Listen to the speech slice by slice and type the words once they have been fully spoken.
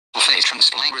face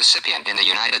transplant recipient in the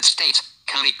United States,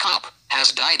 Connie Culp,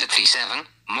 has died at 57,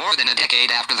 more than a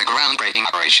decade after the groundbreaking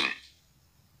operation.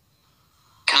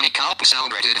 Connie Culp,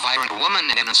 celebrated vibrant woman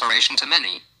and an inspiration to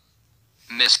many.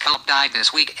 Miss Culp died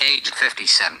this week, aged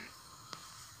 57.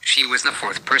 She was the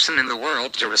fourth person in the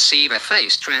world to receive a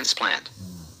face transplant.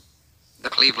 The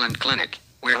Cleveland Clinic,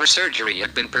 where her surgery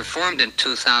had been performed in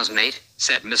 2008,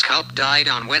 said Miss Culp died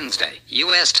on Wednesday,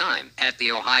 U.S. time, at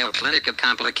the Ohio Clinic of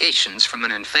complications from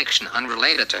an infection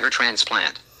unrelated to her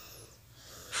transplant.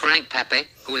 Frank Pepe,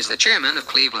 who is the chairman of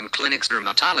Cleveland Clinic's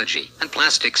Dermatology and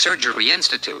Plastic Surgery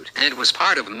Institute and was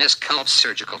part of Miss Culp's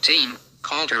surgical team,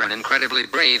 called her an incredibly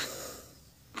brave,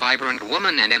 vibrant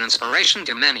woman and an inspiration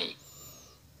to many.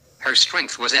 Her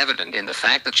strength was evident in the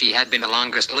fact that she had been the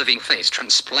longest living face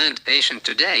transplant patient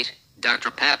to date,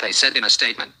 Dr. Pepe said in a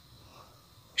statement.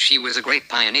 She was a great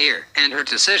pioneer, and her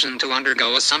decision to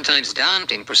undergo a sometimes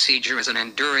daunting procedure is an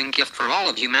enduring gift for all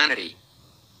of humanity.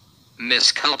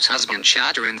 Miss Culp's husband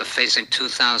shot her in the face in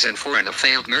 2004 in a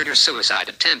failed murder-suicide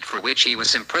attempt for which he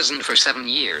was imprisoned for 7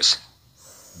 years.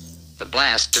 The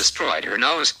blast destroyed her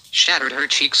nose, shattered her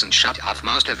cheeks, and shut off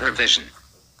most of her vision.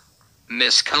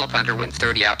 Miss Culp underwent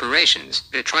 30 operations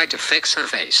to try to fix her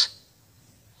face.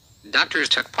 Doctors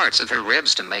took parts of her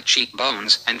ribs to make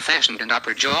cheekbones and fashioned an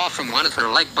upper jaw from one of her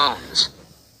leg bones.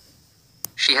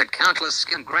 She had countless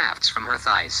skin grafts from her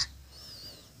thighs.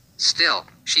 Still,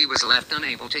 she was left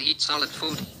unable to eat solid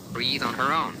food, breathe on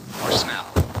her own, or smell.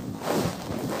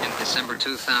 In December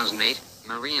 2008,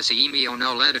 Maria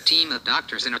Simeono led a team of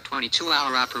doctors in a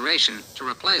 22-hour operation to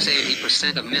replace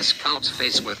 80% of Miss Culp's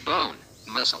face with bone,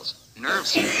 muscles,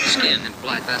 nerves, skin, and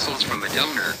blood vessels from a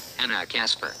donor, Anna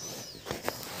Casper.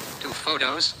 2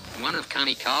 photos, one of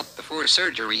Connie Culp before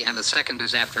surgery and the second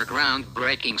is after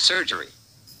groundbreaking surgery.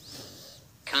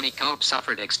 Connie Culp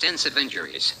suffered extensive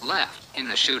injuries, left in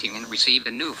the shooting, and received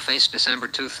a new face December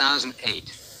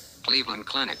 2008. Cleveland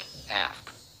Clinic, AFP.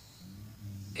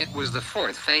 It was the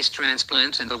 4th face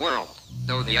transplant in the world,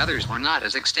 though the others were not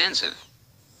as extensive.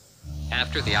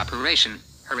 After the operation,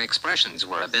 her expressions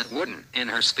were a bit wooden, and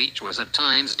her speech was at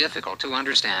times difficult to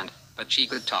understand, but she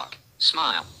could talk,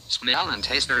 smile, smell, and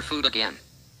taste her food again.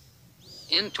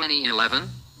 In 2011,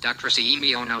 Dr.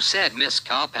 Simeono said Miss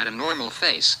Culp had a normal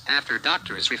face after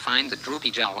doctors refined the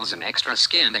droopy jowls and extra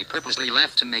skin they purposely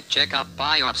left to make checkup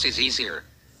biopsies easier.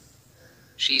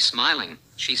 She's smiling,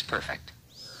 she's perfect.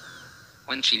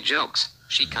 When she jokes,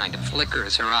 she kind of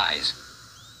flickers her eyes.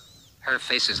 Her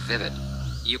face is vivid.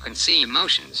 You can see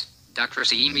emotions, Dr.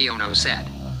 Simeono said.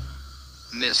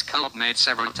 Miss Culp made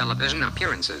several television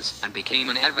appearances and became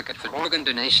an advocate for organ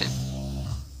donation.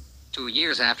 2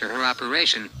 years after her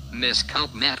operation, Miss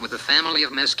Culp met with the family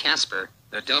of Miss Casper,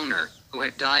 the donor, who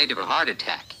had died of a heart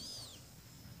attack.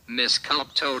 Miss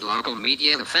Culp told local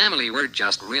media the family were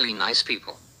just really nice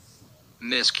people.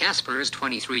 Miss Casper's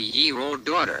 23-year-old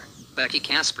daughter, Becky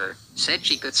Casper, said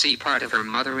she could see part of her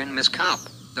mother in Miss Culp,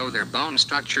 though their bone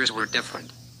structures were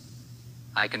different.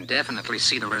 I can definitely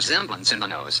see the resemblance in the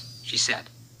nose, she said.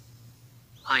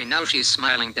 I know she's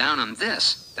smiling down on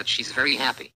this, that she's very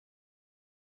happy.